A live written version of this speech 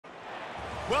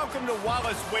Welcome to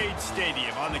Wallace Wade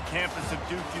Stadium on the campus of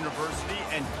Duke University,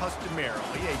 and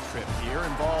customarily a trip here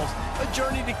involves a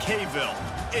journey to K-ville.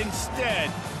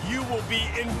 Instead, you will be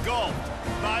engulfed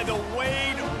by the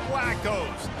Wade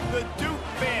Wackos, the Duke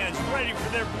fans ready for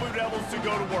their Blue Devils to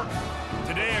go to work.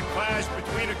 Today, a clash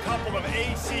between a couple of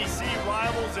ACC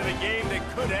rivals in a game that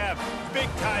could have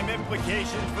big-time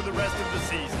implications for the rest of the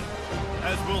season,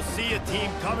 as we'll see a team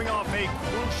coming off a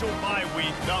crucial bye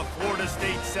week, the Florida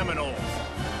State Seminoles,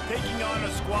 taking on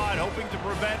a squad hoping to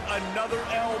prevent another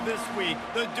L this week,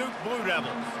 the Duke Blue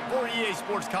Devils. For EA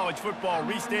Sports College Football,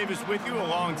 Reese Davis with you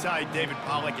alongside David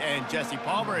Pollack and Jesse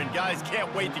Palmer. And guys,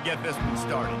 can't wait to get this one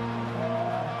started.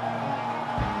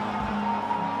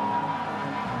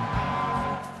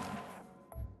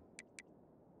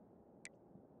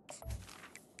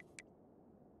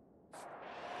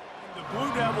 The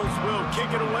Blue Devils will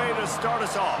kick it away to start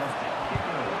us off.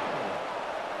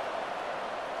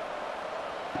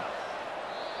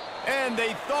 And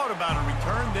they thought about a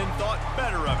return, then thought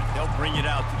better of it. They'll bring it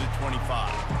out to the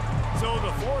 25. So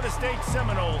the Florida State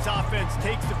Seminoles offense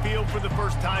takes the field for the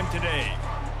first time today.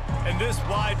 And this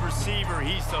wide receiver,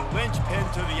 he's the linchpin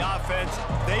to the offense.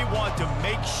 They want to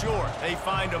make sure they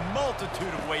find a multitude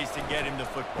of ways to get him the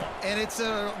football. And it's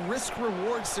a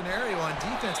risk-reward scenario on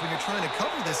defense when you're trying to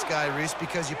cover this guy, Reese,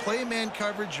 because you play man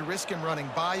coverage, you risk him running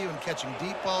by you and catching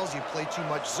deep balls. You play too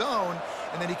much zone,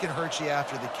 and then he can hurt you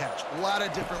after the catch. A lot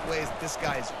of different ways. This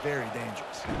guy is very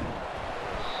dangerous.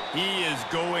 He is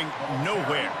going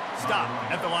nowhere. Stop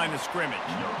at the line of scrimmage.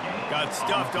 Got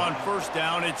stuffed on first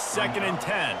down. It's 2nd and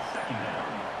 10.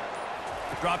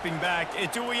 Dropping back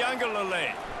into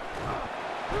Uiagalelei.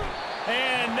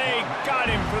 And they got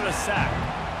him for the sack.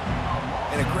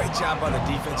 And a great job by the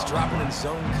defense, dropping in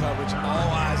zone coverage, all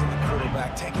eyes on the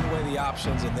quarterback, taking away the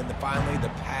options, and then finally the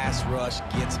pass rush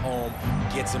gets home,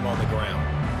 gets him on the ground.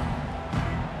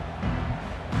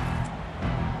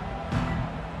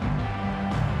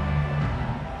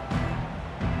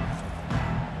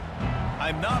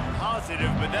 I'm not positive,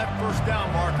 but that first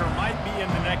down marker might be in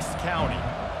the next county.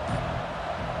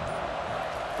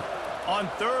 On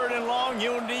 3rd and long,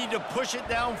 he'll need to push it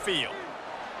downfield.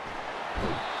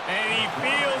 And he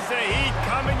feels the heat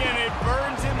coming, and it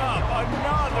burns him up.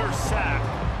 Another sack.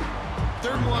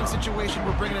 3rd and long situation,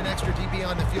 we're bringing an extra DB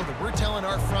on the field, and we're telling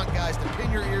our front guys to pin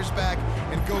your ears back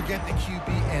and go get the QB,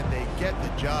 and they get the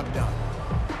job done.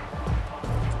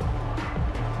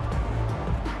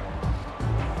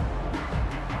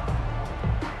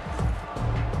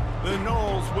 The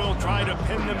Noles will try to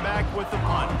pin them back with the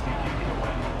punt.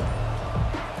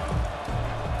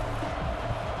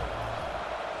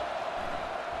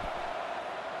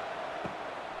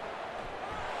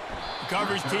 The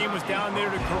coverage team was down there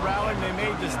to corral him. They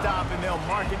made the stop, and they'll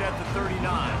mark it at the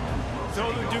 39.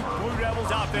 So the Duke Blue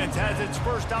Devils offense has its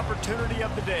first opportunity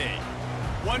of the day.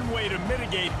 One way to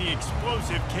mitigate the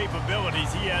explosive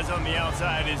capabilities he has on the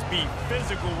outside is be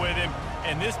physical with him,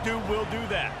 and this dude will do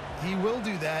that. He will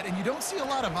do that, and you don't see a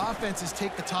lot of offenses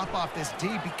take the top off this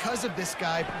D because of this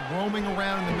guy roaming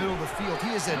around in the middle of the field.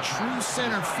 He is a true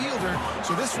center fielder,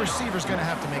 so this receiver's going to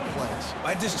have to make plays.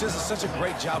 This does such a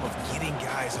great job of getting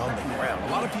guys on the ground.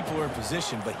 A lot of people are in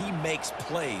position, but he makes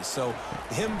plays, so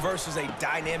him versus a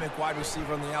dynamic wide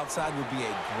receiver on the outside would be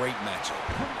a great matchup.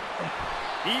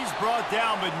 He's brought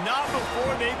down, but not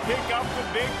before they pick up the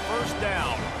big first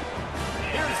down.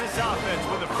 Here's this offense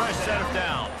with a fresh set of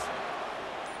downs.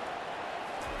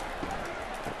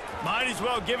 Might as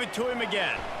well give it to him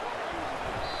again.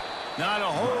 Not a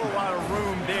whole lot of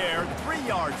room there. 3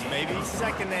 yards maybe,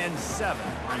 2nd and 7.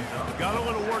 Got a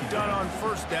little work done on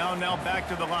first down, now back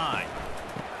to the line.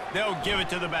 They'll give it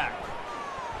to the back.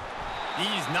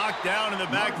 He's knocked down in the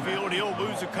backfield. He'll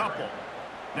lose a couple.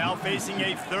 Now facing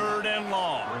a 3rd and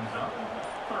long.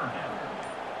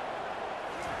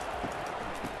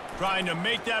 Trying to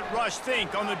make that rush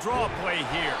think on the draw play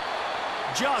here.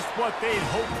 Just what they'd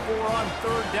hoped for on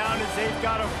 3rd down as they've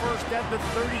got a first at the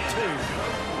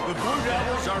 32. The Blue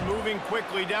Devils are moving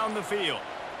quickly down the field.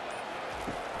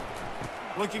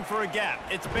 Looking for a gap.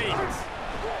 It's Bates.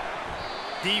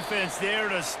 Defense there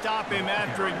to stop him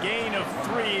after a gain of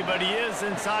 3, but he is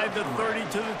inside the 30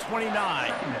 to the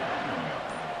 29.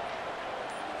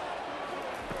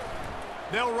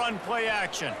 They'll run play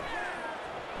action.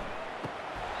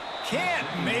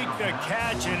 Can't make the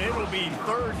catch, and it'll be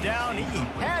 3rd down. He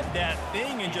had that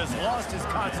thing and just lost his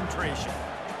concentration.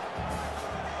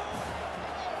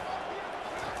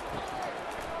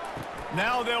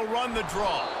 Now they'll run the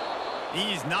draw.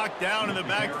 He's knocked down in the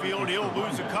backfield. He'll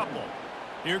lose a couple.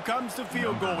 Here comes the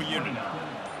field goal unit.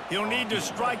 He'll need to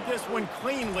strike this one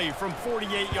cleanly from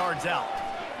 48 yards out.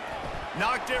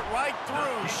 Knocked it right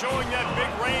through, showing that big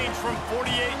range from 48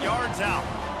 yards out.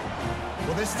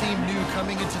 Well, this team knew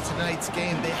coming into tonight's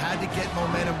game they had to get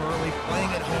momentum early,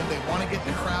 playing at home. They want to get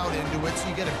the crowd into it, so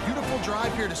you get a beautiful drive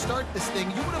here to start this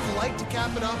thing. You would have liked to cap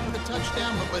it off with a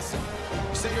touchdown, but listen,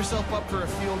 you set yourself up for a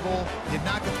field goal, you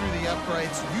knock it through the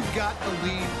uprights, you've got the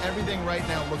lead, everything right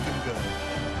now looking good.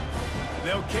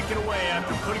 They'll kick it away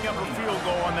after putting up a field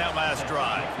goal on that last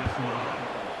drive.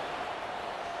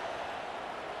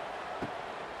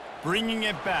 Bringing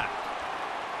it back.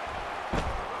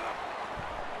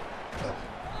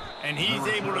 And he's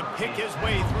able to pick his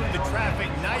way through the traffic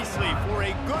nicely for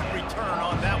a good return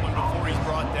on that one before he's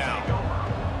brought down.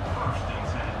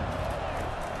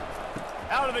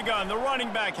 Out of the gun, the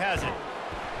running back has it.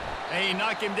 And he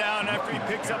knocked him down after he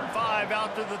picks up 5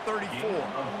 out to the 34.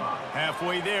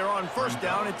 Halfway there on first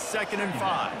down, it's 2nd and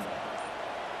 5.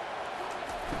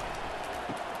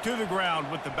 To the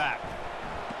ground with the back.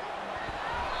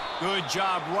 Good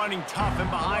job running tough and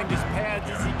behind his pads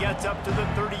as he gets up to the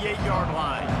 38-yard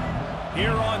line.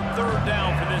 Here on 3rd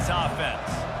down for this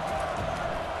offense.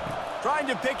 Trying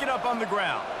to pick it up on the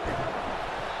ground.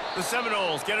 The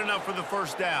Seminoles get enough for the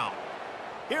first down.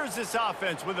 Here's this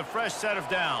offense with a fresh set of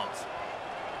downs.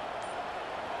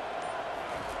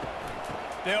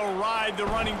 They'll ride the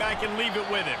running back and leave it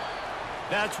with him.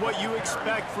 That's what you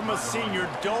expect from a senior.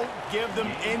 Don't give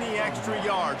them any extra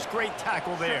yards. Great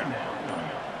tackle there.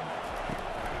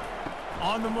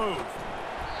 On the move.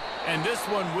 And this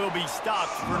one will be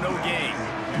stopped for no gain.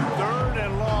 3rd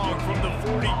and long from the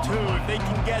 42. If they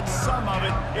can get some of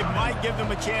it, it might give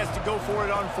them a chance to go for it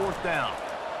on 4th down.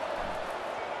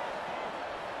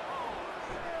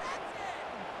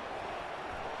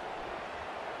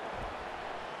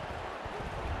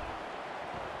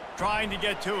 Trying to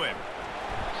get to him.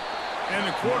 And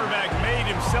the quarterback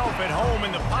made himself at home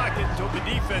in the pocket until the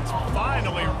defense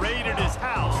finally raided his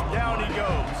house. Down he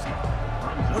goes.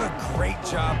 What a great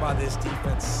job by this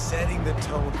defense setting the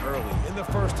tone early. In the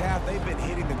first half, they've been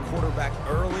hitting the quarterback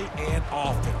early and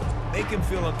often. Make him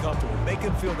feel uncomfortable. Make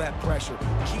him feel that pressure.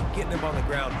 Keep getting him on the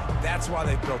ground. That's why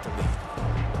they've built a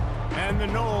lead. And the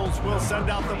Noles will send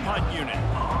out the punt unit.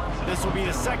 This will be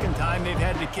the 2nd time they've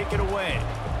had to kick it away.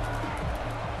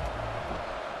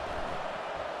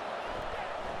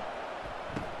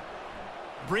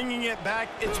 Bringing it back,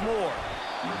 it's Moore.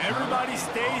 Everybody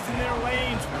stays in their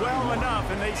lanes well enough,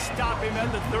 and they stop him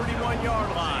at the 31-yard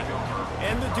line.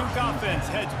 And the Duke offense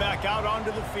heads back out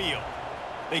onto the field.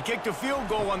 They kicked a field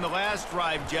goal on the last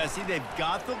drive, Jesse. They've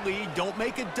got the lead. Don't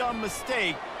make a dumb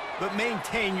mistake, but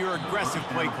maintain your aggressive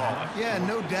play calling. Yeah,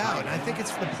 no doubt. I think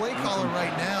it's the play caller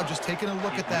right now just taking a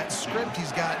look at that script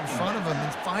he's got in front of him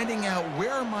and finding out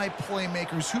where are my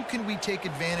playmakers, who can we take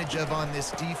advantage of on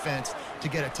this defense to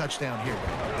get a touchdown here.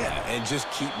 Yeah, and just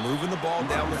keep moving the ball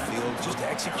down the field. Just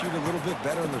execute a little bit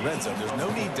better in the red zone. There's no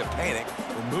need to panic.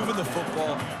 We're moving the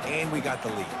football, and we got the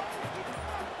lead.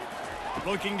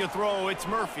 Looking to throw, it's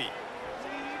Murphy.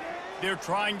 They're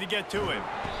trying to get to him.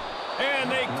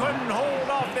 And they couldn't hold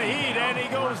off the heat, and he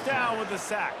goes down with the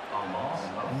sack.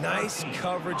 Nice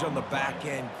coverage on the back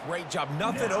end. Great job.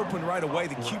 Nothing open right away.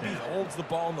 The QB holds the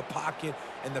ball in the pocket,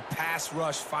 and the pass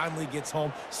rush finally gets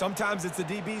home. Sometimes it's the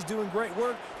DBs doing great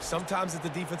work. Sometimes it's the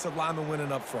defensive lineman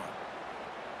winning up front.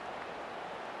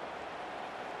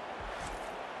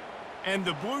 And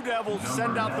the Blue Devils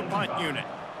send out the punt unit.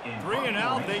 3 and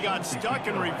out, they got stuck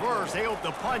in reverse. They hope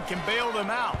the punt can bail them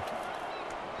out.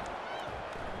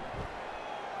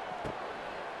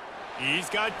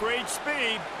 He's got great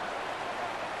speed.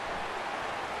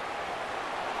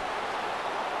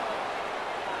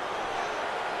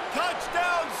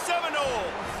 Touchdown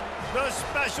Seminoles! The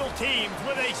special teams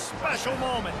with a special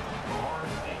moment.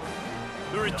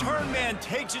 The return man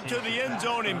takes it to the end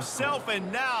zone himself,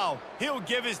 and now he'll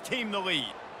give his team the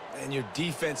lead. And your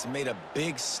defense made a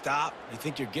big stop. You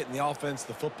think you're getting the offense,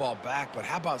 the football back, but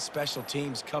how about special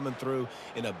teams coming through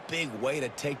in a big way to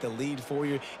take the lead for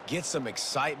you, get some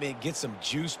excitement, get some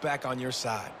juice back on your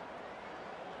side.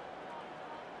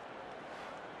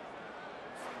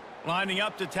 Lining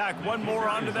up to tack one more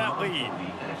onto that lead.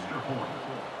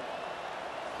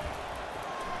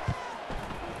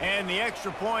 And the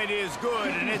extra point is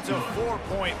good, and it's a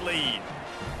 4-point lead.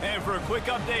 And for a quick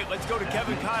update, let's go to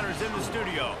Kevin Connors in the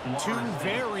studio. Two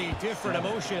very different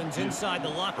emotions inside the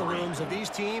locker rooms of these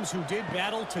teams who did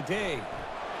battle today.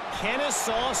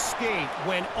 Kennesaw State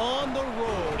went on the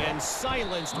road and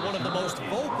silenced one of the most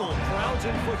vocal crowds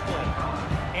in football.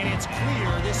 And it's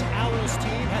clear this Owls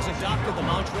team has adopted the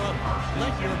mantra,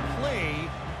 let your play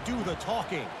do the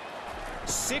talking.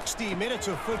 60 minutes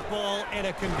of football and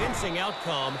a convincing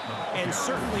outcome, and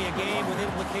certainly a game with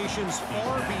implications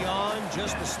far beyond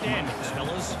just the standings,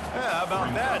 fellas. Yeah, how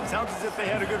about that? Sounds as if they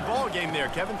had a good ball game there,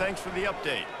 Kevin. Thanks for the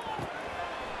update.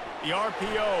 The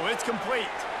RPO, it's complete.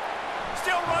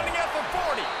 Still running at the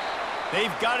 40.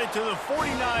 They've got it to the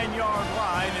 49-yard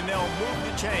line, and they'll move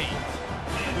the chains.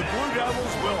 The Blue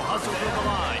Devils will hustle to the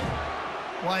line.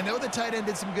 Well, I know the tight end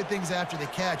did some good things after the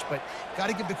catch, but got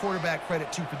to give the quarterback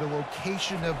credit, too, for the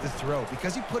location of the throw.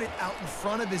 Because he put it out in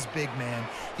front of his big man,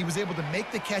 he was able to make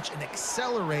the catch and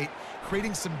accelerate,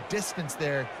 creating some distance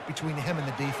there between him and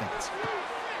the defense.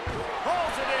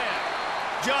 Pulls it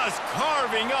in. Just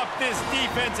carving up this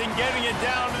defense and getting it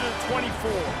down to the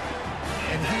 24.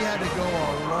 And he had to go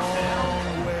a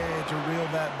long way to reel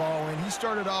that ball in. He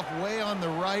started off way on the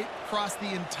right, crossed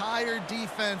the entire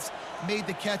defense, made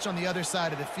the catch on the other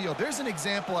side of the field. There's an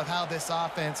example of how this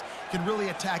offense can really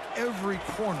attack every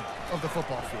corner of the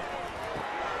football field.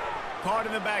 Caught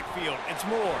in the backfield. It's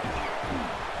Moore.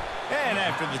 And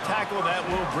after the tackle, that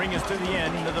will bring us to the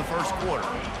end of the first quarter.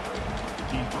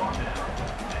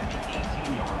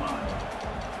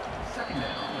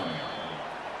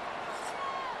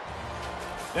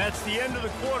 That's the end of the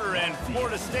quarter, and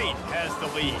Florida State has the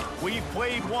lead. We've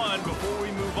played one. Before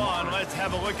we move on, let's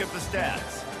have a look at the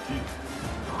stats.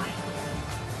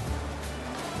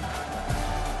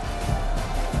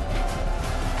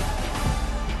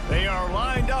 They are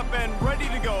lined up and ready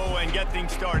to go and get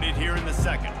things started here in the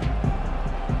second.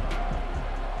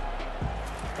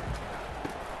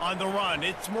 On the run,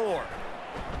 it's Moore.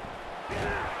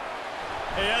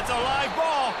 Hey, that's a live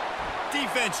ball.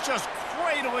 Defense just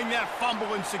cradling that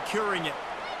fumble and securing it.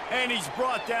 And he's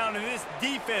brought down, and this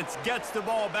defense gets the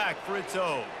ball back for its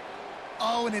own.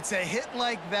 Oh, and it's a hit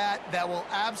like that that will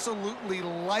absolutely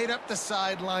light up the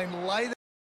sideline, light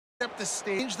up the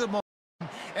stage, the moment,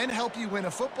 and help you win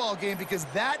a football game, because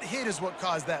that hit is what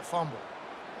caused that fumble.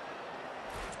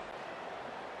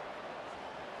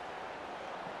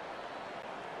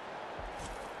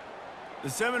 The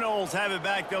Seminoles have it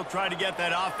back. They'll try to get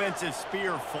that offensive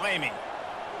spear flaming.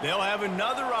 They'll have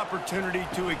another opportunity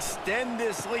to extend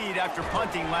this lead after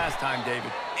punting last time,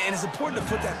 David. And it's important to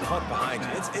put that punt behind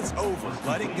you. It's over.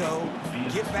 Let it go.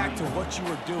 Get back to what you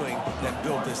were doing that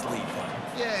built this lead.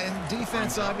 Yeah, and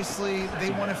defense, obviously, they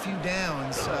won a few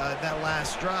downs that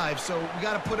last drive, so we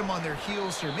got to put them on their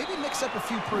heels here. Maybe mix up a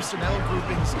few personnel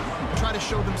groupings and try to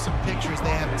show them some pictures they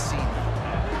haven't seen.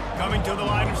 Coming to the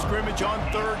line of scrimmage on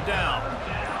third down.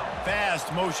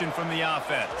 Fast motion from the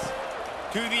offense.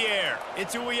 To the air,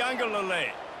 it's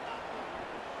Uiagalelei.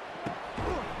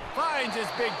 Finds his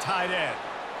big tight end.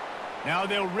 Now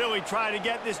they'll really try to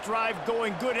get this drive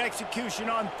going. Good execution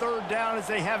on third down as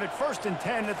they have it 1st and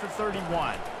 10 at the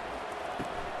 31.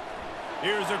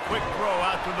 Here's a quick throw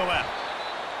out to the left.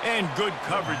 And good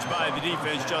coverage by the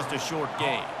defense, just a short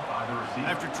gain.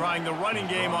 After trying the running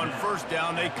game on first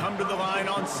down, they come to the line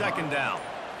on second down.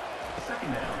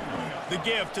 The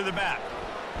give to the back.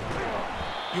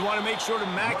 You want to make sure to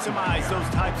maximize those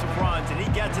types of runs, and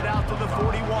he gets it out to the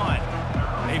 41.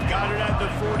 They've got it at the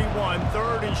 41,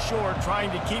 3rd and short, trying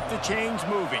to keep the chains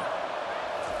moving.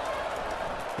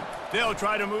 They'll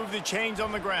try to move the chains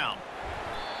on the ground.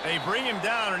 They bring him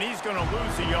down, and he's going to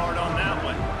lose a yard on that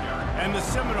one. And the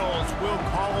Seminoles will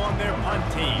call on their punt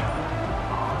team.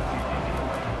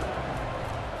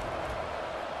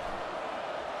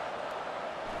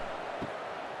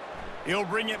 He'll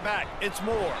bring it back. It's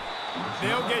Moore.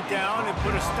 They'll get down and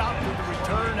put a stop to the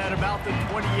return at about the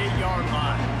 28-yard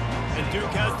line. And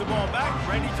Duke has the ball back,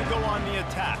 ready to go on the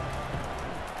attack.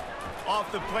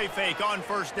 Off the play fake on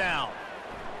first down.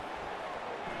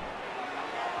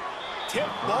 Tip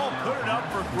ball, put it up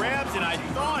for grabs, and I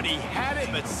thought he had it,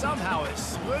 but somehow it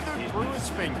slithered through his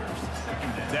fingers.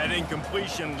 That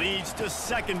incompletion leads to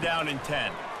 2nd down and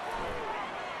 10.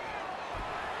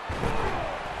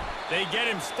 They get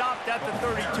him stopped at the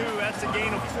 32. That's a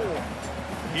gain of 4.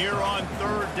 Here on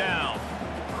third down.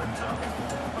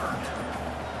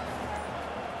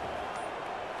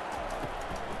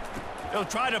 They'll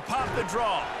try to pop the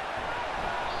draw.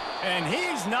 And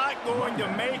he's not going to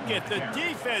make it. The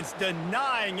defense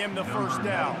denying him the first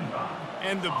down.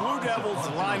 And the Blue Devils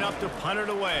line up to punt it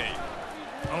away.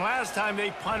 The last time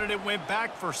they punted it went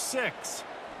back for 6.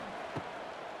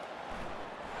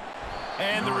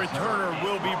 And the returner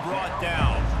will be brought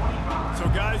down. So,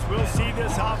 guys, we'll see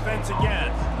this offense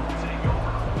again.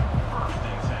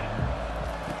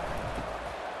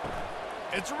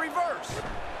 It's a reverse.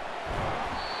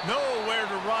 Nowhere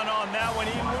to run on that one.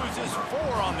 He loses 4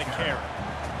 on the carry.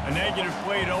 A negative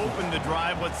play to open the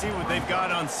drive. Let's see what they've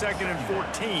got on 2nd and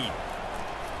 14.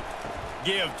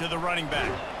 Give to the running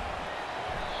back.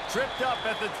 Tripped up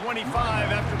at the 25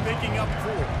 after picking up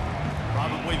 4.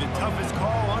 Probably the toughest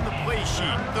call on the play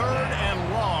sheet. 3rd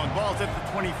and long. Ball's at the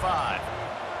 25.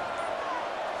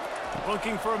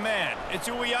 Looking for a man. It's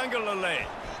Uiagalelei.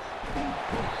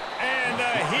 And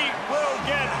the Heat will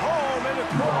get home, and the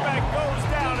quarterback goes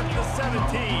down at the 17.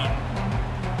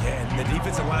 Yeah, and the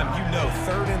defensive line, you know,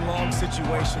 3rd and long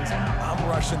situations, I'm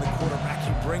rushing the quarterback.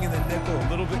 You bring in the nickel, a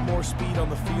little bit more speed on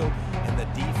the field, and the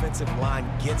defensive line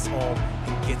gets home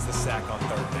and gets the sack on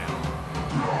 3rd down.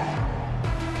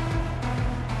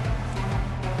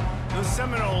 The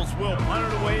Seminoles will punt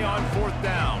it away on 4th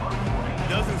down.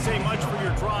 Doesn't say much for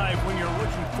your drive when you're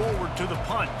looking forward to the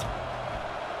punt.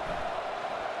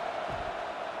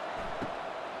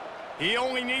 He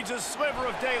only needs a sliver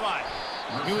of daylight.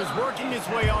 He was working his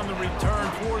way on the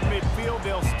return toward midfield.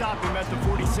 They'll stop him at the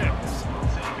 46.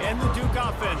 And the Duke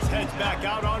offense heads back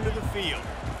out onto the field.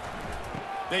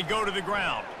 They go to the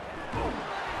ground.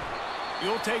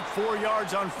 You'll take 4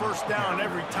 yards on 1st down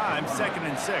every time, 2nd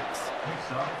and 6.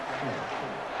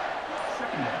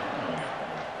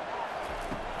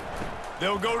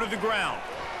 They'll go to the ground.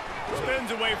 Spins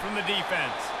away from the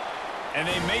defense. And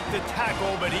they make the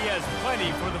tackle, but he has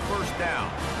plenty for the 1st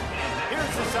down.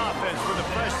 Here's this offense with a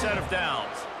fresh set of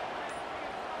downs.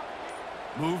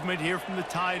 Movement here from the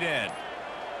tight end.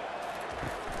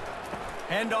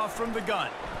 Handoff from the gun.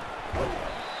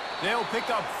 They'll pick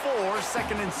up 4,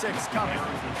 2nd and 6 coming.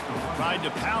 Tried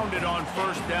to pound it on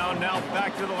 1st down, now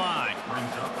back to the line.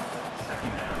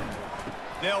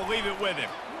 They'll leave it with him.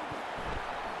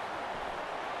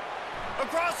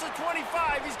 Across the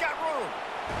 25, he's got room.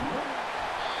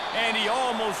 And he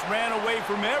almost ran away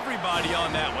from everybody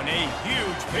on that one. A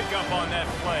huge pickup on that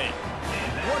play.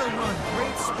 What a run.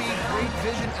 Great speed, great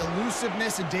vision,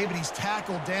 elusiveness, and David, he's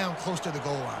tackled down close to the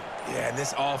goal line. Yeah, and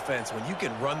this offense, when you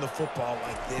can run the football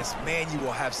like this, man, you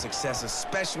will have success,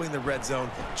 especially in the red zone,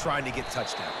 trying to get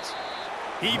touchdowns.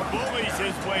 He bullies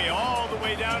his way all the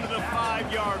way down to the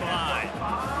 5-yard line.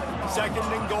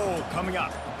 2nd and goal coming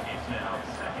up.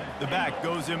 The back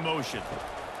goes in motion.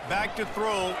 Back to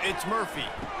throw, it's Murphy.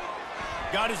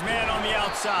 Got his man on the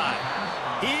outside.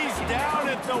 He's down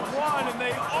at the 1, and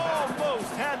they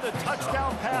almost had the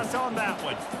touchdown pass on that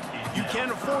one. You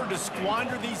can't afford to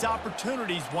squander these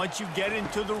opportunities once you get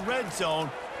into the red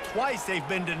zone. Twice they've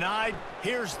been denied.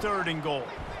 Here's 3rd and goal.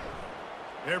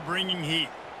 They're bringing heat.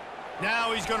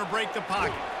 Now he's going to break the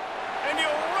pocket. And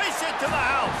he'll race it to the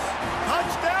house.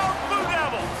 Touchdown, Blue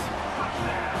Devils!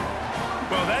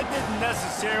 Well, that didn't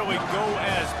necessarily go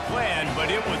as planned, but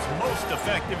it was most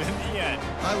effective in the end.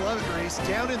 I love it, Reese.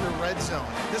 Down in the red zone,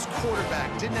 this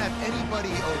quarterback didn't have anybody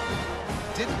open.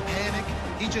 Didn't panic.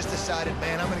 He just decided,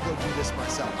 man, I'm going to go do this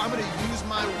myself. I'm going to use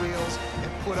my wheels and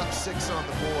put up 6 on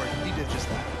the board. He did just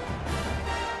that.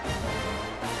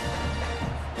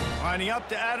 Lining up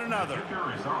to add another.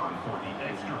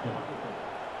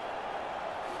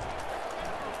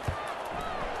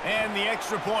 And the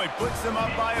extra point puts them up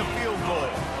by a field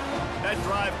goal. That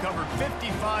drive covered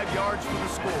 55 yards for the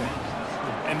score.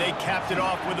 And they capped it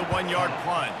off with a 1-yard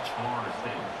plunge.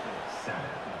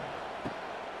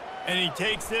 And he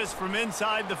takes this from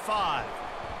inside the 5.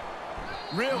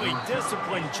 Really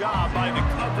disciplined job by the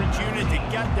coverage unit to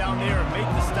get down there and make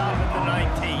the stop at the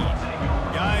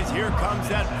 19. Guys, here comes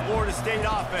that Florida State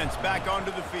offense back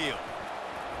onto the field.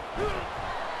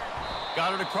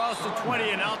 Got it across the 20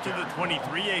 and out to the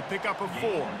 23, a pickup of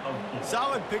 4.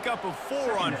 Solid pickup of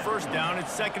 4 on 1st down.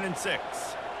 It's 2nd and 6.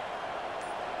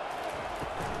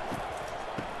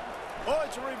 Oh,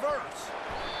 it's a reverse.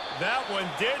 That one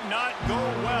did not go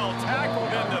well.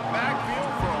 Tackled in the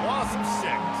backfield for a loss of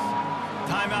 6.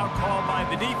 Timeout called by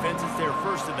the defense. It's their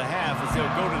first of the half as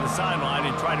they'll go to the sideline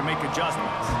and try to make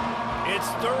adjustments. It's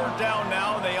 3rd down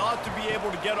now. They ought to be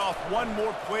able to get off one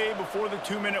more play before the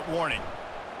 2-minute warning.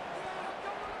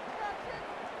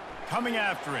 Coming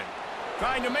after it.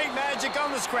 Trying to make magic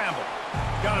on the scramble.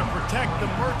 Got to protect the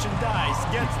merchandise.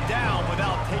 Gets down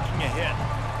without taking a hit.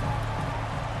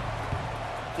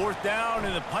 4th down,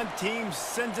 and the punt team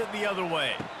sends it the other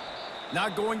way.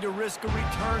 Not going to risk a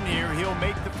return here. He'll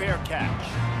make the fair catch.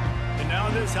 And now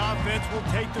this offense will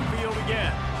take the field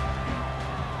again.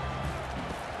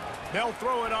 They'll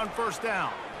throw it on 1st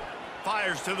down.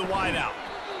 Fires to the wideout.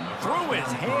 Through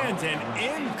his hands and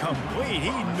incomplete.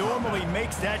 He normally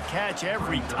makes that catch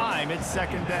every time. It's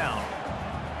 2nd down.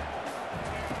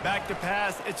 Back to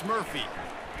pass, it's Murphy.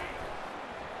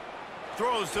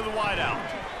 Throws to the wideout.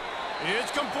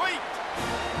 It's complete.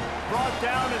 Brought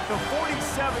down at the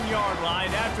 47-yard line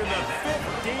after the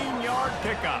 15-yard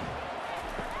pickup.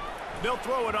 They'll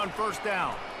throw it on 1st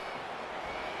down.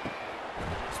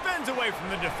 spins away from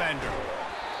the defender.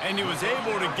 And he was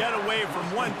able to get away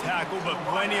from one tackle, but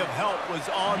plenty of help was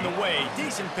on the way.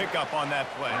 Decent pickup on that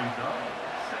play.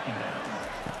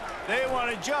 They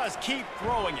want to just keep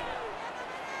throwing it.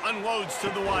 Unloads to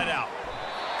the wideout.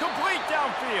 Complete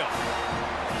downfield.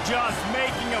 Just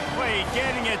making a play,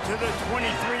 getting it to the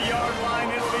 23-yard line.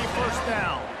 It'll be first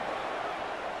down.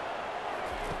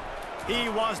 He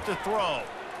wants to throw.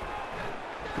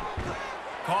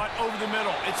 Caught over the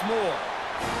middle. It's Moore.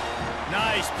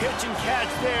 Nice pitch and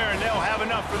catch there, and they'll have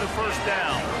enough for the first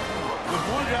down. The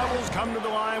Blue Devils come to the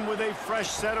line with a fresh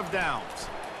set of downs.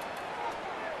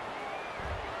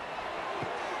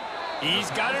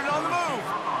 He's got it on the move.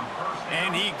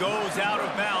 And he goes out of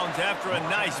bounds after a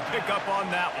nice pickup on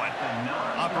that one.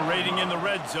 Operating in the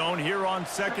red zone here on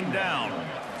second down.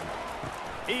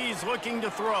 He's looking to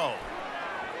throw.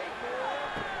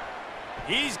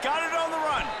 He's got it on the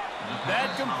run.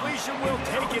 That completion will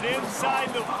take it inside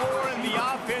the 4, and the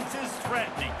offense is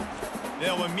threatening.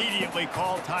 They'll immediately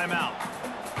call timeout.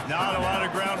 Not a lot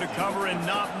of ground to cover and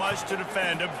not much to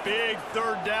defend. A big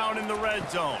third down in the red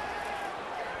zone.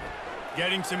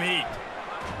 Getting some heat.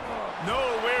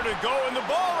 Nowhere to go, and the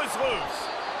ball is loose.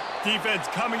 Defense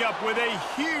coming up with a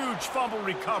huge fumble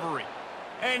recovery.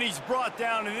 And he's brought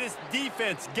down, and this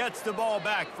defense gets the ball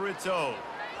back for its own.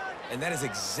 And that is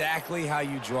exactly how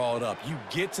you draw it up. You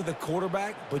get to the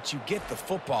quarterback, but you get the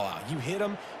football out. You hit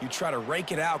him, you try to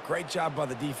rake it out. Great job by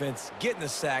the defense, getting the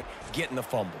sack, getting the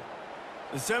fumble.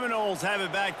 The Seminoles have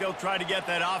it back. They'll try to get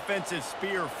that offensive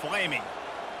spear flaming.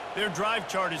 Their drive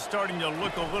chart is starting to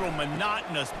look a little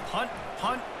monotonous. Punt,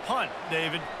 punt, punt,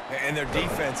 David. And their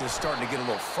defense is starting to get a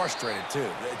little frustrated, too.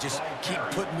 They just keep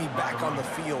putting me back on the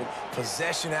field,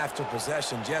 possession after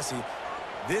possession. Jesse,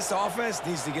 this offense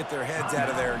needs to get their heads out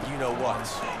of there, you-know-what.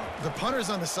 The punter's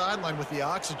on the sideline with the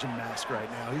oxygen mask right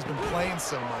now. He's been playing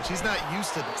so much. He's not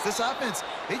used to this. This offense,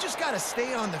 they just got to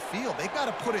stay on the field. They've got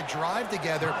to put a drive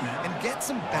together and get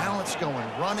some balance going,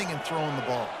 running and throwing the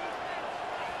ball.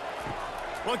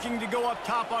 Looking to go up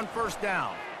top on first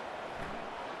down.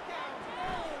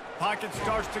 Pocket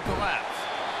starts to collapse.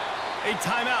 A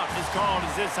timeout is called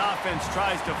as this offense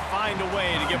tries to find a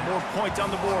way to get more points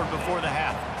on the board before the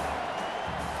half.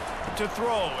 To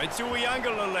throw, it's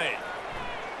Uiagalelei.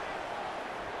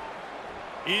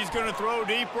 He's going to throw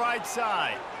deep right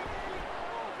side.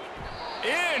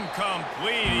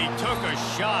 Incomplete. He took a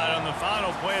shot on the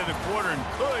final play of the quarter and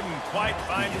couldn't quite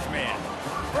find his man.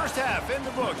 First half in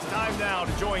the books. Time now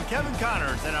to join Kevin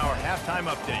Connors in our halftime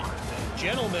update.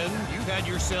 Gentlemen, you've had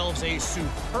yourselves a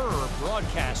superb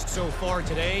broadcast so far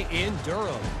today in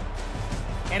Durham.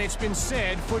 And it's been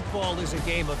said football is a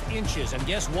game of inches. And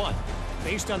guess what?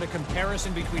 Based on the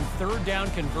comparison between third down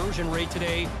conversion rate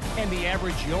today and the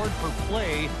average yard per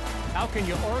play, how can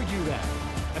you argue that?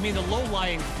 I mean, the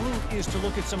low-lying fruit is to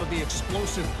look at some of the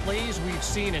explosive plays we've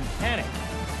seen and panic.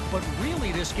 But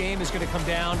really, this game is going to come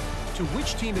down to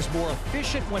which team is more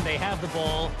efficient when they have the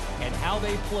ball and how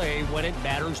they play when it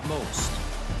matters most.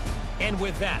 And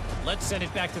with that, let's send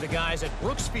it back to the guys at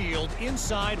Brooks Field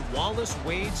inside Wallace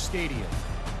Wade Stadium.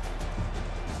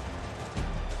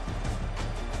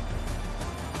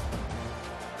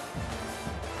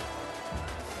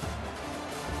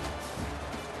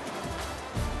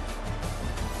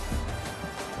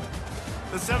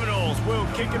 The Seminoles will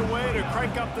kick it away to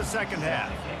crank up the second half.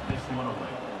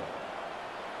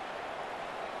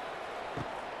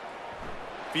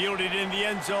 Fielded in the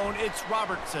end zone, it's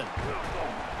Robertson.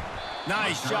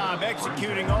 Nice job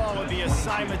executing all of the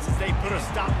assignments as they put a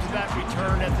stop to that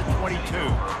return at the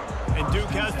 22. And Duke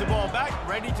has the ball back,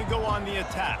 ready to go on the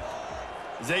attack.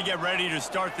 As they get ready to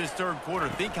start this third quarter,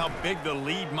 think how big the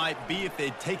lead might be if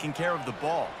they'd taken care of the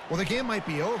ball. Well, the game might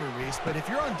be over, Reese, but if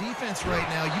you're on defense right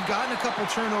now, you've gotten a couple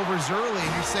turnovers early,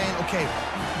 and you're saying, okay,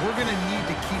 we're going to need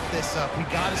to keep this up. We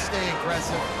got to stay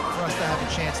aggressive for us to have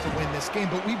a chance to win this game,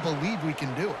 but we believe we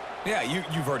can do it. Yeah,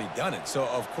 you've already done it, so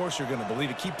of course you're going to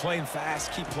believe it. Keep playing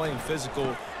fast, keep playing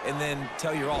physical, and then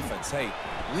tell your offense, hey,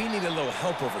 we need a little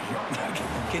help over here.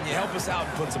 Can you help us out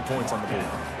and put some points on the board?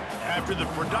 After the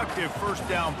productive first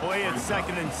down play, it's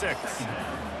 2nd and 6.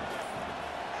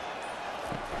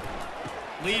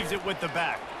 Leaves it with the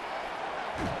back.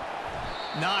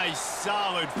 Nice,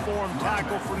 solid form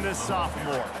tackle from this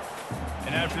sophomore.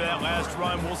 And after that last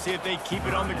run, we'll see if they keep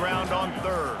it on the ground on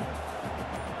third.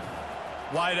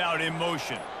 Wide out in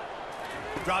motion.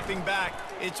 Dropping back,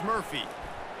 it's Murphy.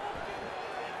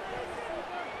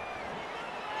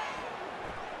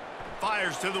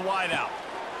 Fires to the wide out.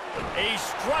 A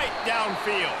strike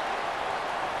downfield.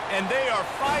 And they are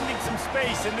finding some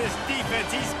space in this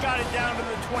defense. He's got it down to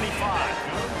the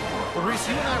 25. Well, Reese,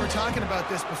 you and I were talking about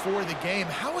this before the game.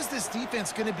 How is this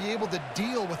defense going to be able to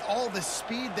deal with all the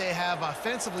speed they have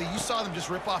offensively? You saw them just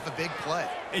rip off a big play.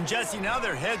 And, Jesse, now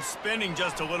their head's spinning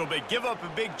just a little bit. Give up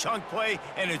a big chunk play,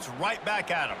 and it's right back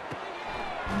at them.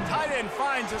 Tight end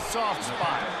finds a soft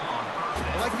spot.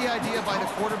 I like the idea by the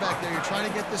quarterback there. You're trying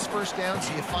to get this first down,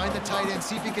 so you find the tight end,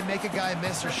 see if you can make a guy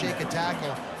miss or shake a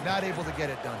tackle. Not able to get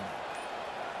it done.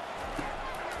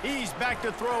 He's back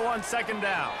to throw on second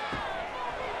down.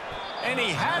 And he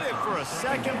had it for a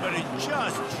second, but it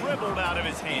just dribbled out of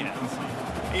his hands.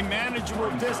 A manageable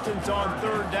distance on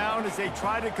third down as they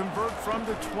try to convert from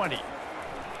the 20.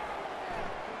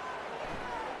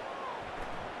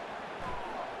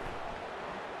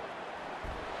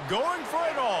 Going for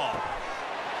it all.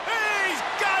 He's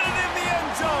got it in the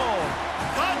end zone.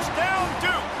 Touchdown,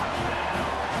 Duke.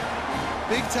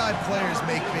 Big-time players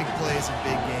make big plays in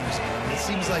big games, man. And it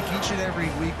seems like each and every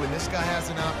week when this guy has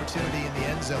an opportunity in the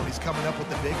end zone, he's coming up with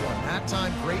the big one. That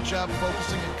time, great job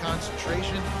focusing and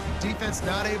concentration. Defense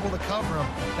not able to cover him.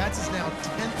 That's his now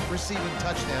 10th receiving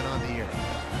touchdown on the year.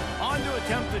 On to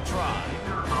attempt the try.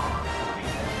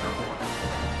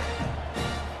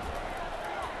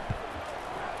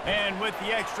 And with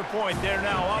the extra point, they're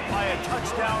now up by a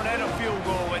touchdown and a field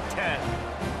goal at 10.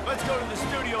 Let's go to the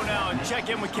studio now and check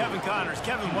in with Kevin Connors.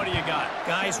 Kevin, what do you got?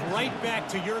 Guys, right back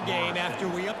to your game after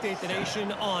we update the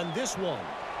nation on this one.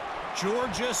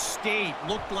 Georgia State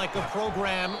looked like a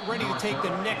program ready to take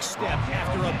the next step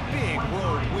after a big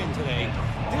road win today.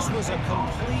 This was a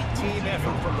complete team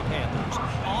effort from the Panthers.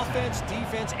 Offense,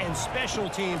 defense, and special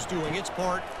teams doing its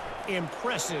part.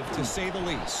 Impressive, to say the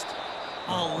least.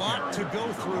 A lot to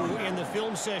go through in the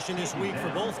film session this week for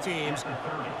both teams.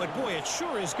 But, boy, it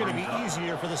sure is going to be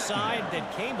easier for the side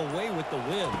that came away with the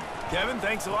win. Kevin,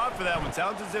 thanks a lot for that one.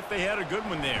 Sounds as if they had a good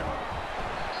one there.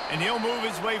 And he'll move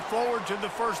his way forward to the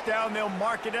first down. They'll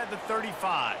mark it at the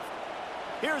 35.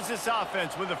 Here's this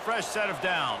offense with a fresh set of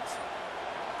downs.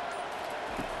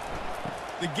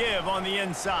 The give on the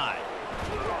inside.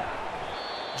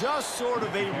 Just sort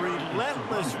of a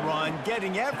relentless run,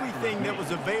 getting everything that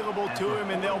was available to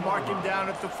him, and they'll mark him down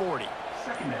at the 40.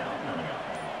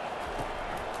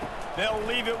 They'll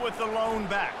leave it with the lone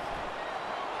back.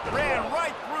 Ran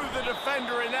right through the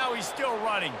defender, and now he's still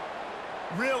running.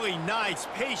 Really nice,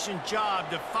 patient job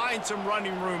to find some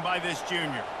running room by this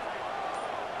junior.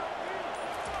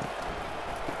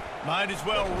 Might as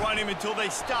well run him until they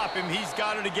stop him. He's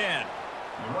got it again.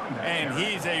 And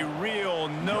he's a real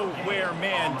nowhere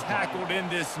man tackled in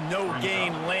this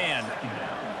no-gain land.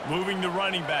 Moving the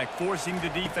running back, forcing the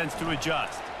defense to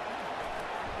adjust.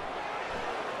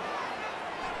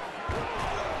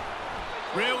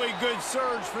 Really good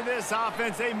surge for this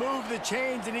offense. They move the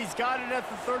chains, and he's got it at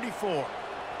the 34.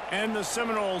 And the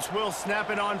Seminoles will snap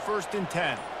it on 1st and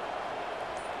 10.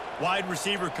 Wide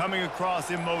receiver coming across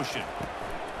in motion.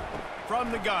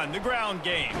 From the gun, the ground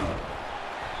game.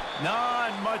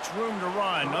 Not much room to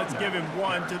run. Let's give him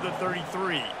one to the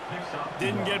 33.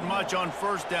 Didn't get much on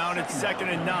first down. It's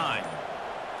 2nd and 9.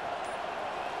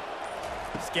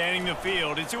 Scanning the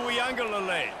field. It's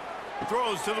Uiagalelei.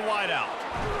 Throws to the wideout.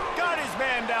 Got his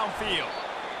man downfield.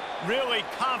 Really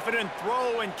confident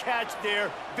throw and catch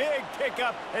there. Big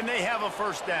pickup, and they have a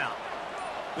first down.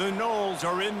 The Noles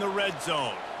are in the red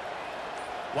zone.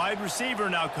 Wide receiver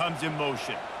now comes in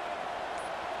motion.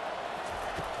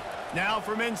 Now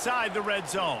from inside the red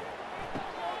zone.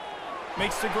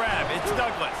 Makes the grab. It's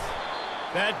Douglas.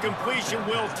 That completion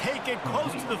will take it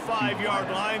close to the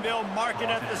 5-yard line. They'll mark it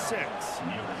at the 6.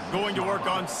 Going to work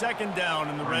on 2nd down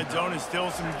in the red zone. Is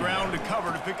still some ground to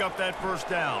cover to pick up that first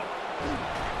down.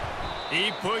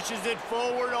 He pushes it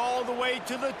forward all the way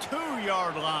to the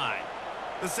 2-yard line.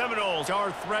 The Seminoles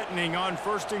are threatening on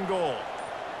 1st and goal.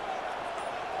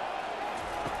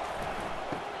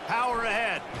 Power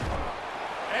ahead.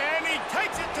 And he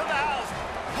takes it to the house.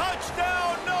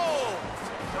 Touchdown, Noles!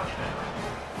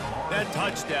 That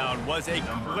touchdown was a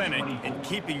clinic in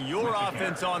keeping your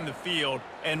offense on the field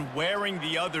and wearing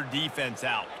the other defense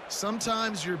out.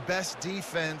 Sometimes your best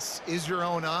defense is your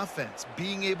own offense,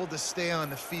 being able to stay on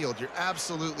the field. You're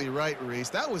absolutely right, Reese.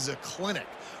 That was a clinic.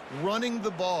 Running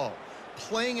the ball,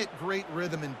 playing at great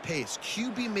rhythm and pace.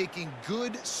 QB making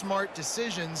good, smart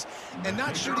decisions and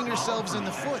not shooting yourselves in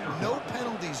the foot. No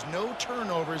penalties, no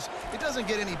turnovers. It doesn't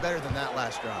get any better than that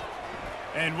last drive.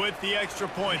 And with the extra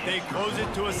point, they close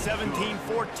it to a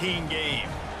 17-14 game.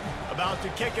 About to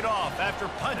kick it off after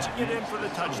punching it in for the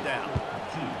touchdown.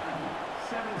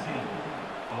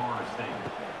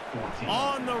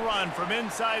 On the run from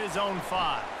inside his own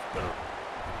 5.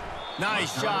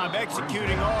 Nice job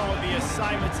executing all of the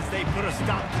assignments as they put a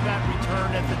stop to that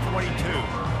return at the 22.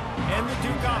 And the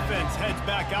Duke offense heads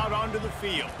back out onto the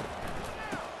field.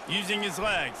 Using his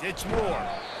legs, it's Moore.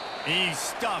 He's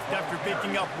stuffed after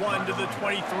picking up one to the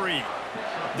 23.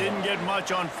 Didn't get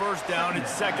much on first down.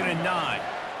 It's 2nd and 9.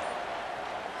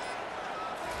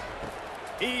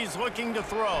 He's looking to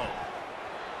throw.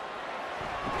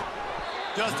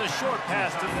 Just a short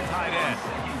pass to the tight end.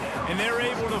 And they're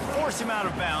able to force him out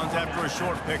of bounds after a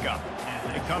short pickup.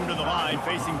 They come to the line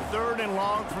facing 3rd and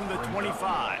long from the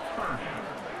 25.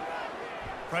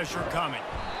 Pressure coming.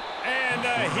 And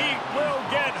the Heat will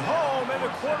get home, and the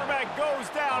quarterback goes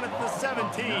down at the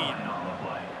 17.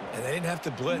 And they didn't have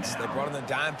to blitz. They brought in the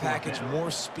dime package, more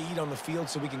speed on the field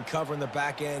so we can cover in the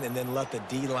back end and then let the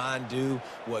D-line do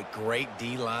what great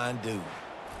D-line do.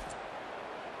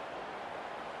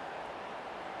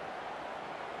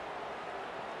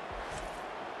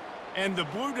 And the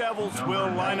Blue Devils will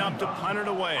line up to punt it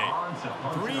away.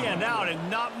 3 and out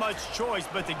and not much choice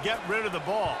but to get rid of the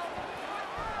ball.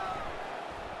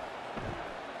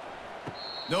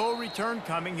 No return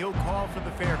coming. He'll call for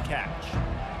the fair catch.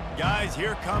 Guys,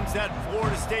 here comes that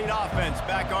Florida State offense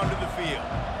back onto the field.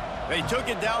 They took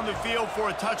it down the field for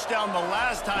a touchdown the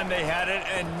last time they had it,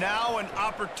 and now an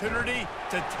opportunity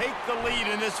to take the lead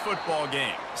in this football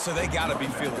game. So they got to be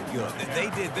feeling good. They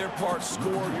did their part,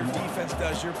 score. Your defense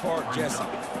does your part, Jesse.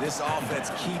 This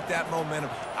offense, keep that momentum.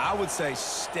 I would say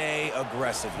stay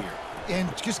aggressive here.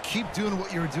 And just keep doing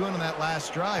what you were doing on that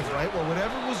last drive, right? Well,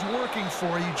 whatever was working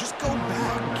for you, just go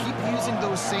back. Keep using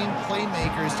those same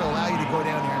playmakers to allow you to go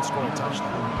down here and score a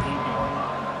touchdown.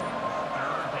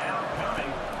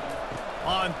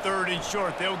 On 3rd and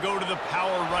short, they'll go to the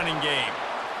power running game.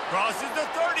 Crosses the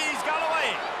 30, he's got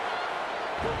away.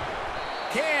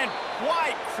 Can't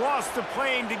quite cross the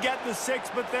plane to get the 6,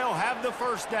 but they'll have the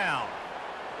first down.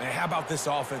 Man, how about this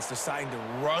offense deciding to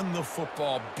run the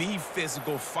football, be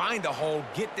physical, find a hole,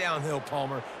 get downhill,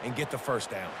 Palmer, and get the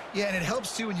first down? Yeah, and it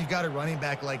helps, too, when you've got a running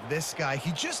back like this guy.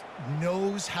 He just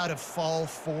knows how to fall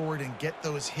forward and get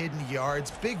those hidden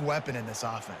yards. Big weapon in this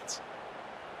offense.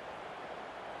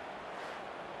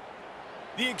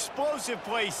 The explosive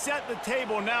play set the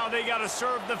table. Now they got to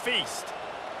serve the feast.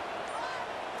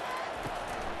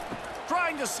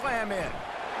 Trying to slam in.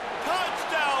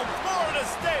 Touchdown, Florida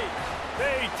State.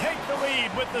 They take the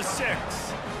lead with the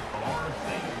 6.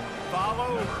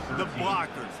 Follow the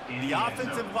blockers. The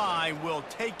offensive line will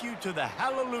take you to the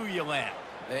hallelujah land.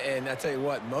 And I tell you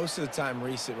what, most of the time,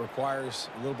 Reese, it requires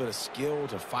a little bit of skill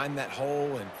to find that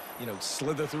hole and, you know,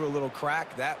 slither through a little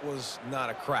crack. That was not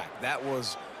a crack. That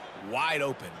was wide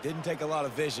open. Didn't take a lot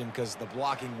of vision because the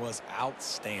blocking was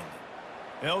outstanding.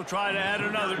 They'll try to add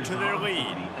another to their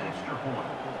lead.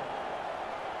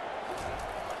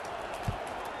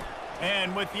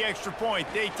 And with the extra point,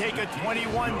 they take a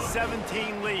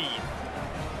 21-17 lead.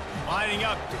 Lining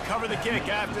up to cover the kick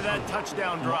after that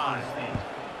touchdown drive.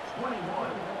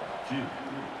 21-17.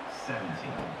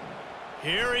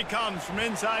 Here he comes from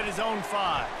inside his own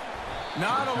 5.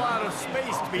 Not a lot of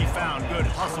space to be found. Good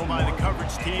hustle by the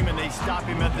coverage team, and they stop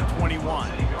him at the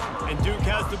 21. And Duke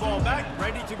has the ball back,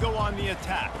 ready to go on the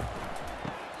attack.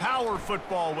 Power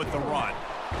football with the run.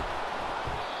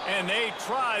 And they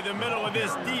try the middle of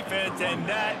this defense, and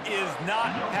that is not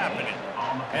happening.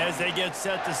 As they get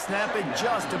set to snap it,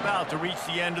 just about to reach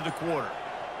the end of the quarter.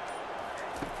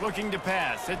 Looking to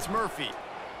pass, it's Murphy.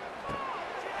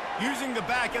 Using the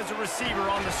back as a receiver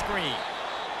on the screen.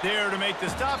 There to make the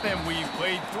stop, and we've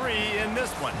played 3 in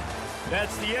this one.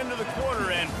 That's the end of the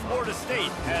quarter, and Florida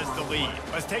State has the lead.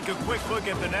 Let's take a quick look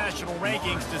at the national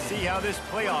rankings to see how this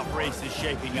playoff race is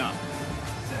shaping up.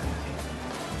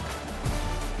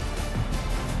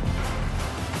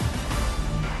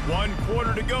 One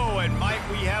quarter to go, and might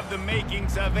we have the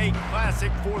makings of a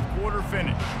classic fourth quarter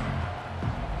finish.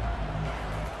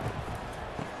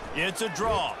 It's a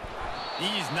draw.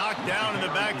 He's knocked down in the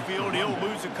backfield. He'll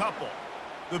lose a couple.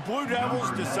 The Blue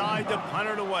Devils decide to punt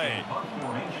it away.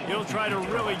 He'll try to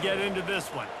really get into this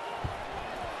one.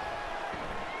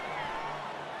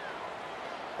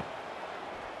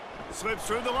 Slips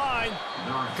through the line.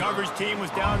 The coverage team was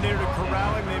down there to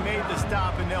corral him. They made the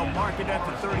stop, and they'll mark it at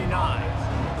the 39.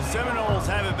 The Seminoles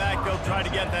have it back. They'll try to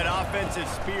get that offensive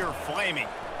spear flaming.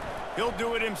 He'll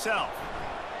do it himself.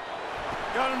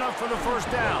 Got enough for the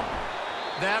first down.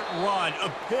 That run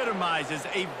epitomizes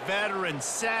a veteran,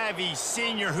 savvy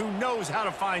senior who knows how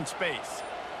to find space.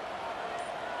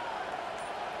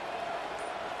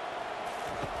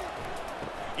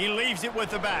 He leaves it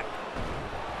with the back.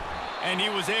 And he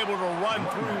was able to run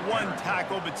through one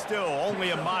tackle, but still only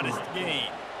a modest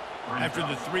gain. After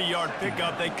the 3-yard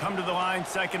pickup, they come to the line,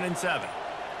 2nd and 7.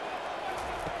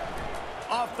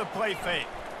 Off the play fake.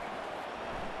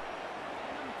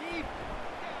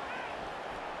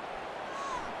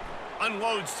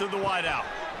 Unloads to the wideout.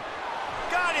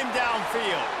 Got him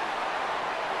downfield.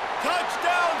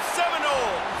 Touchdown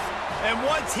Seminoles! And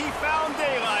once he found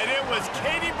daylight, it was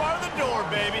Katie bar the door,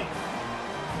 baby.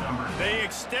 They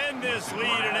extend this lead,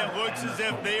 and it looks as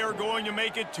if they are going to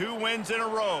make it 2 wins in a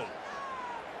row.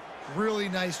 Really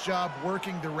nice job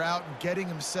working the route and getting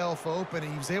himself open.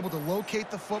 He was able to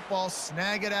locate the football,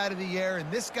 snag it out of the air,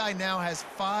 and this guy now has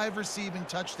 5 receiving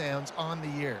touchdowns on the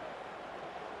year.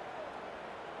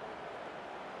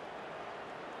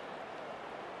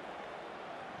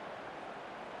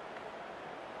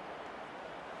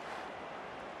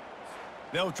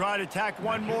 They'll try to tack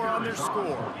one more on their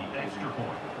score.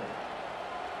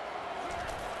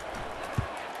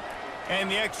 And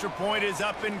the extra point is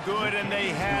up and good, and they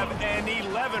have an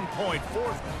 11-point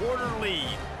fourth-quarter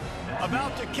lead.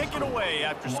 About to kick it away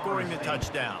after scoring the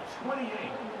touchdown.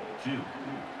 28-17.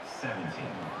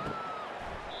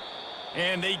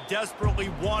 And they desperately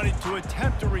wanted to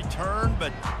attempt a return,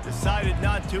 but decided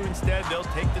not to. Instead, they'll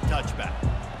take the touchback.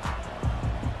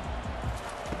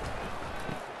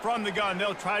 From the gun,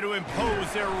 they'll try to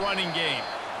impose their running game.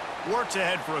 Works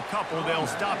ahead for a couple. They'll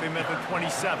stop him at the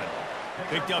 27.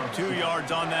 Picked up 2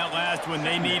 yards on that last one.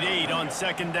 They need 8 on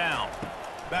 2nd down.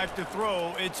 Back to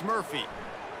throw, it's Murphy.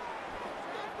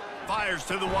 Fires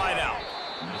to the wideout.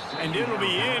 And it'll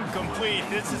be incomplete.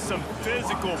 This is some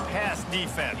physical pass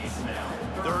defense.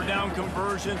 3rd down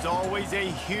conversion's always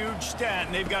a huge stat,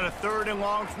 and they've got a 3rd and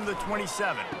long from the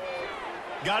 27.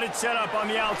 Got it set up on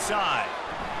the outside.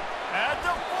 At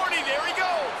the 40, there he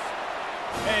goes.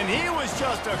 And he was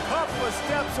just a couple of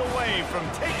steps away from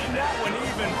taking that one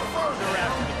even further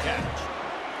after the catch.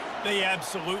 They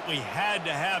absolutely had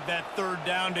to have that 3rd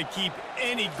down to keep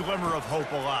any glimmer of hope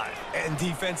alive. And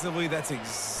defensively, that's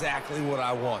exactly what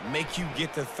I want. Make you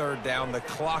get the 3rd down. The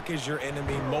clock is your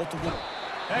enemy. Multiple.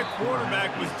 That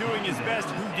quarterback was doing his best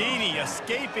Houdini,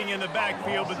 escaping in the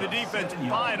backfield, but the defense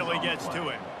finally gets to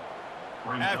him.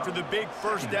 After the big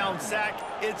 1st down sack,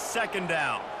 it's 2nd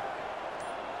down.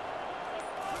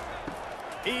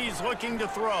 He's looking to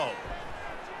throw.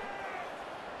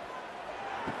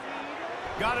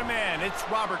 Got a man, it's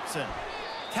Robertson.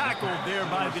 Tackled there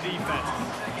by the defense.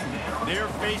 They're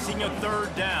facing a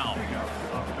 3rd down.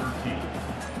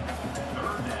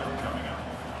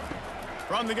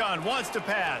 From the gun, wants to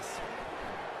pass.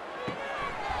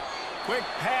 Quick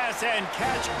pass and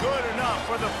catch, good enough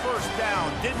for the 1st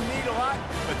down. Didn't need a lot,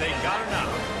 but they got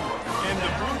enough. And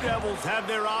the Blue Devils have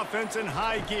their offense in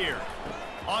high gear.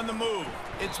 On the move,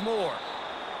 it's Moore.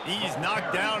 He's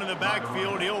knocked down in the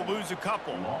backfield. He'll lose a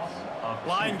couple.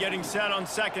 Line getting set on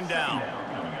 2nd down.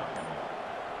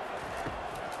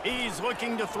 He's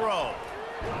looking to throw.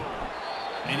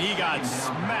 And he got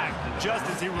smacked just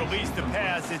as he released the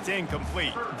pass. It's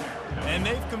incomplete. And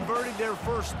they've converted their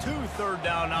first 2 3rd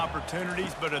down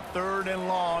opportunities, but a 3rd and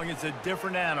long is a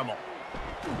different animal.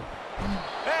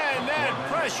 And that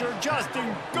pressure just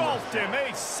engulfed him.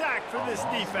 A sack for this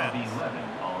defense.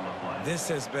 This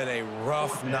has been a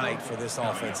rough night for this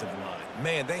offensive line.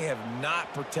 Man, they have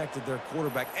not protected their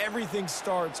quarterback. Everything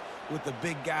starts with the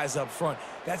big guys up front.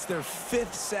 That's their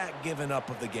 5th sack given up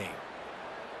of the game.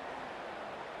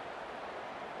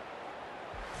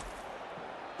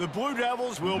 The Blue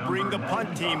Devils will bring the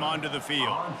punt team onto the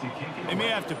field. They may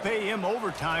have to pay him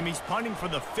overtime. He's punting for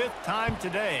the 5th time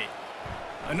today.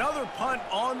 Another punt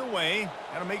on the way.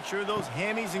 Got to make sure those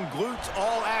hammies and glutes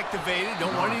all activated.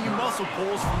 Don't want any muscle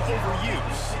pulls from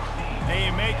overuse. They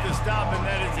make the stop, and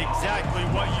that is exactly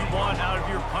what you want out of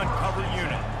your punt cover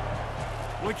unit.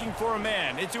 Looking for a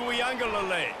man. It's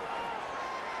Uyangalele.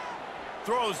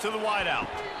 Throws to the wideout.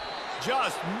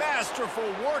 Just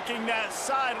masterful working that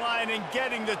sideline and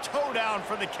getting the toe down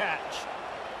for the catch.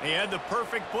 They had the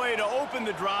perfect play to open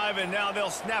the drive, and now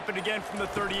they'll snap it again from the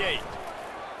 38.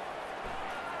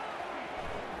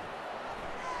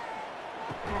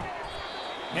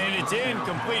 And it's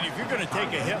incomplete. If you're going to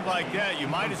take a hit like that, you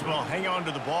might as well hang on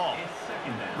to the ball.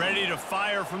 Ready to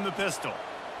fire from the pistol.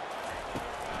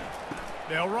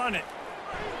 They'll run it.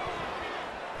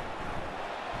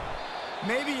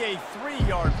 Maybe a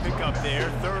 3-yard pickup there,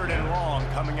 3rd and long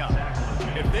coming up.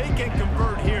 If they can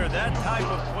convert here, that type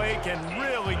of play can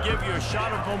really give you a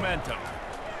shot of momentum.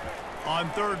 On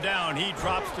 3rd down, he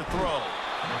drops to throw.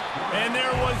 And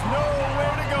there was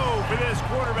nowhere to go for this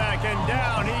quarterback, and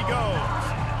down he goes.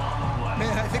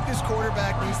 Man, I think this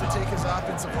quarterback needs to take his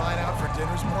offensive line out for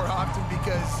dinners more often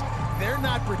because they're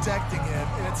not protecting him.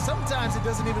 And sometimes it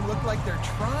doesn't even look like they're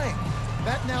trying.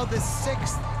 That now the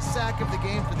 6th sack of the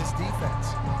game for this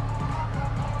defense.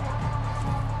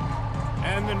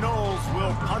 And the Noles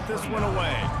will punt this one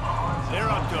away. They're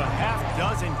up to a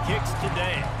half-dozen kicks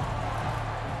today.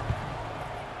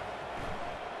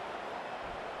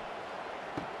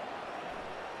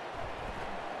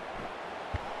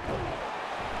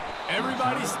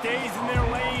 Everybody stays in their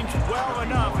lanes well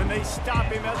enough, and they stop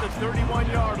him at the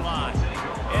 31-yard line.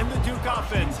 And the Duke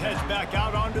offense heads back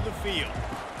out onto the field.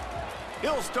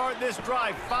 He'll start this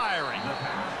drive firing.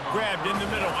 Grabbed in the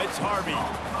middle, it's Harvey.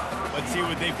 Let's see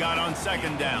what they've got on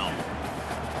second down.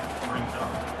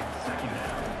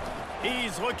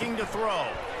 He's looking to throw.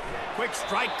 Quick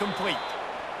strike complete.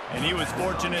 And he was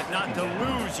fortunate not to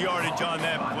lose yardage on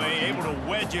that play, able to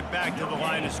wedge it back to the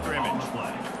line of scrimmage.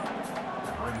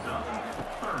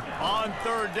 On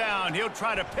third down, he'll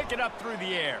try to pick it up through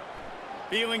the air.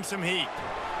 Feeling some heat.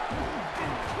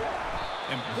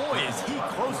 And boy, is he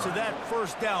close to that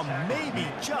first down, maybe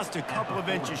just a couple of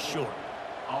inches short.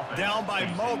 Down by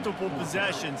multiple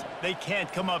possessions, they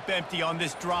can't come up empty on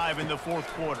this drive in the fourth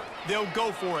quarter. They'll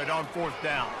go for it on fourth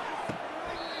down.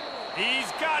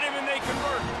 He's got him, and they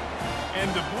convert.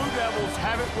 And the Blue Devils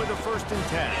have it with a 1st and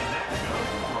 10.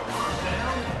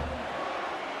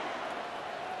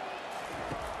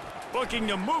 Looking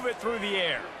to move it through the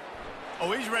air.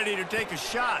 Oh, he's ready to take a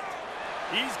shot.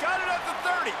 He's got it at the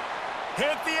 30.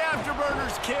 Hit the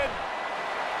afterburners, kid.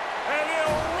 And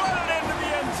he'll run it into the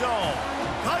end zone.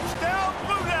 Touchdown,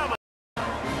 Blue Devils.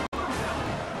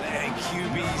 And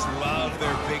QBs love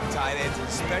their big tight ends,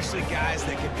 especially guys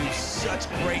that can do such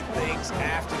great things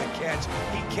after the catch.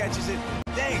 He catches it.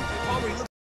 Dang, Palmer looks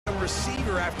like a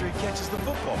receiver after he catches the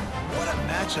football. What a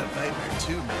matchup nightmare,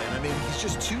 too, man. I mean, he's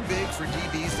just too big for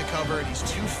DBs to cover, and he's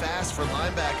too fast for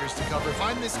linebackers to cover. If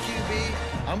I'm this QB,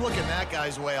 I'm looking that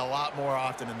guy's way a lot more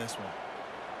often in this one.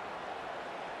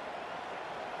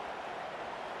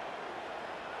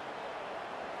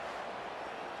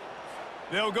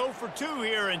 They'll go for 2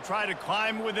 here and try to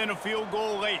climb within a field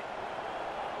goal late.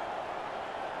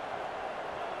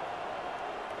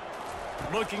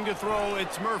 Looking to throw,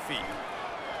 it's Murphy.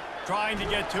 Trying to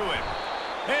get to him.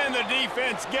 And the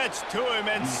defense gets to him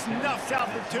and snuffs out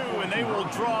the 2, and they will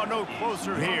draw no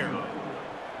closer here.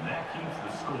 That keeps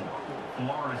the score.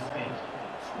 Florida State,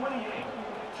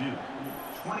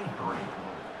 28-23.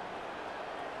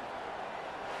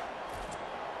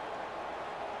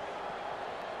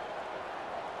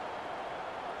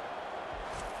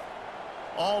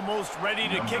 Almost ready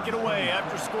to kick it away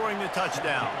after scoring the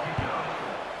touchdown.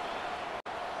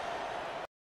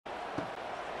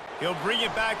 He'll bring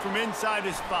it back from inside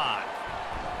his 5.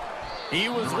 He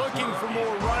was looking for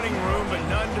more running room, but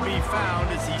none to be found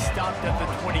as he stopped at the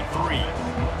 23.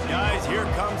 Guys, here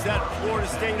comes that Florida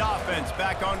State offense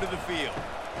back onto the field.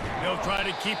 They'll try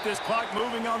to keep this clock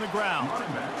moving on the ground.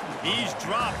 He's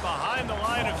dropped behind the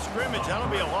line of scrimmage. That'll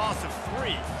be a loss of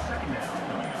 3.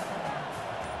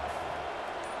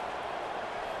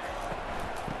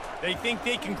 They think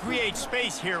they can create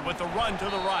space here with the run to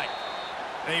the right.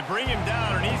 They bring him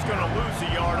down, and he's going to lose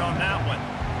a yard on that one.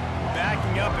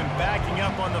 Backing up and backing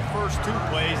up on the first 2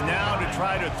 plays now to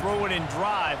try to throw it in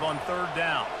drive on third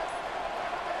down.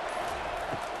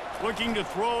 Looking to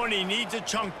throw, and he needs a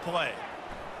chunk play.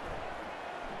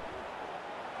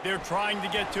 They're trying to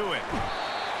get to it.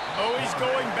 Oh, he's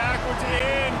going backwards,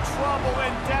 in trouble,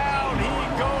 and down he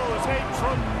goes. A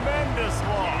tremendous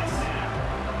loss.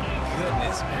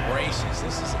 Goodness gracious,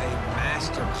 this is a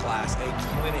master class, a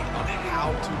clinic on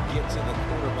how to get to the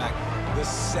quarterback. The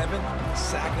 7th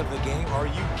sack of the game, are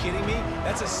you kidding me?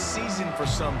 That's a season for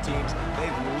some teams.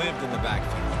 They've lived in the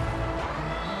backfield.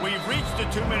 We've reached a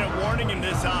 2-minute warning in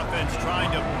this offense,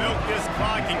 trying to milk this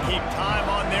clock and keep time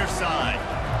on their side.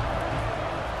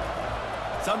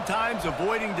 Sometimes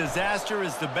avoiding disaster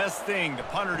is the best thing. The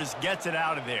punter just gets it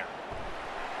out of there.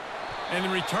 And the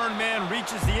return man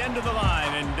reaches the end of the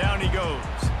line, and down he goes.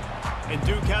 And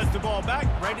Duke has the ball back,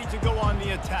 ready to go on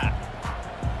the attack.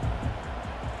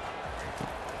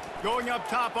 Going up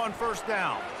top on first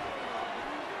down.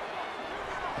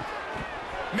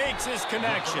 Makes his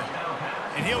connection.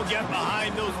 And he'll get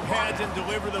behind those pads and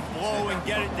deliver the blow and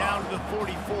get it down to the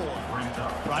 44.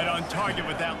 Right on target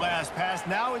with that last pass.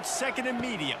 Now it's 2nd and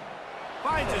medium.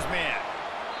 Finds his man.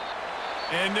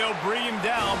 And they'll bring him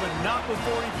down, but not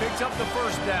before he picks up the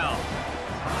first down.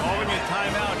 Calling a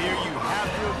timeout here, you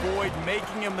have to avoid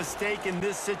making a mistake in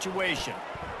this situation.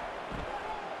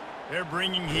 They're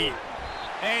bringing heat.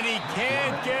 And he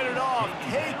can't get it off.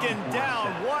 Taken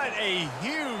down. What a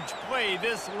huge play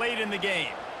this late in the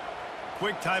game.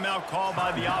 Quick timeout call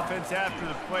by the offense after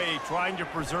the play, trying to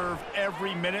preserve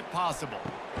every minute possible.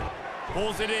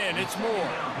 Pulls it in. It's Moore.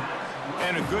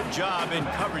 And a good job in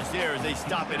coverage there as they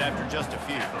stop it after just a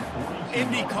few.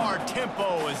 IndyCar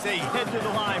tempo as they head to the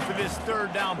line for this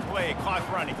third down play. Clock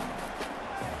running.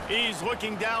 He's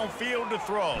looking downfield to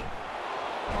throw.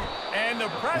 And the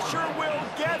pressure will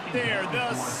get there.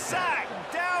 The sack.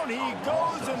 Down he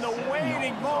goes in the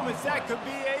waning moments. That could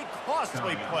be a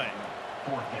costly play.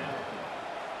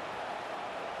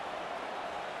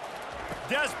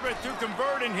 Desperate to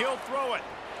convert, and he'll throw it.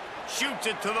 Shoots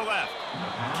it to the left.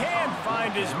 Can't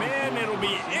find his man. It'll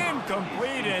be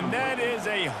incomplete, and that is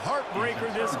a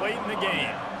heartbreaker this late in the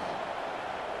game.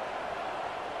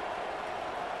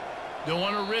 Don't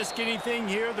want to risk anything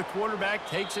here. The quarterback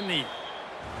takes a knee.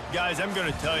 Guys, I'm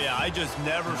going to tell you, I just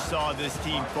never saw this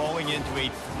team falling into a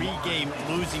 3-game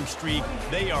losing streak.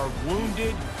 They are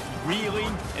wounded,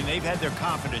 reeling, and they've had their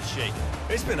confidence shaken.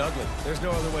 It's been ugly. There's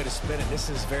no other way to spin it. This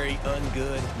is very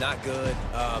ungood, not good.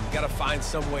 Got to find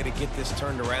some way to get this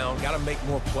turned around. Got to make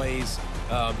more plays.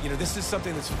 You know, this is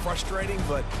something that's frustrating,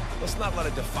 but let's not let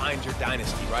it define your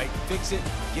dynasty, right? Fix it,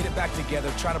 get it back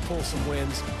together, try to pull some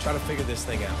wins, try to figure this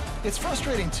thing out. It's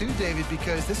frustrating too, David,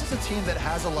 because this is a team that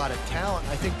has a lot of talent.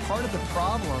 I think part of the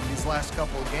problem these last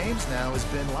couple of games now has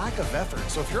been lack of effort.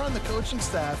 So if you're on the coaching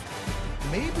staff,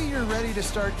 maybe you're ready to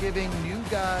start giving new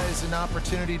guys an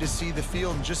opportunity to see the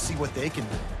field and just see what they can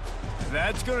do.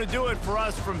 That's going to do it for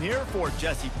us from here. For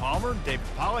Jesse Palmer, David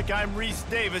Pollack, I'm Reese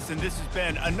Davis, and this has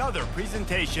been another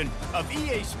presentation of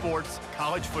EA Sports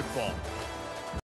College Football.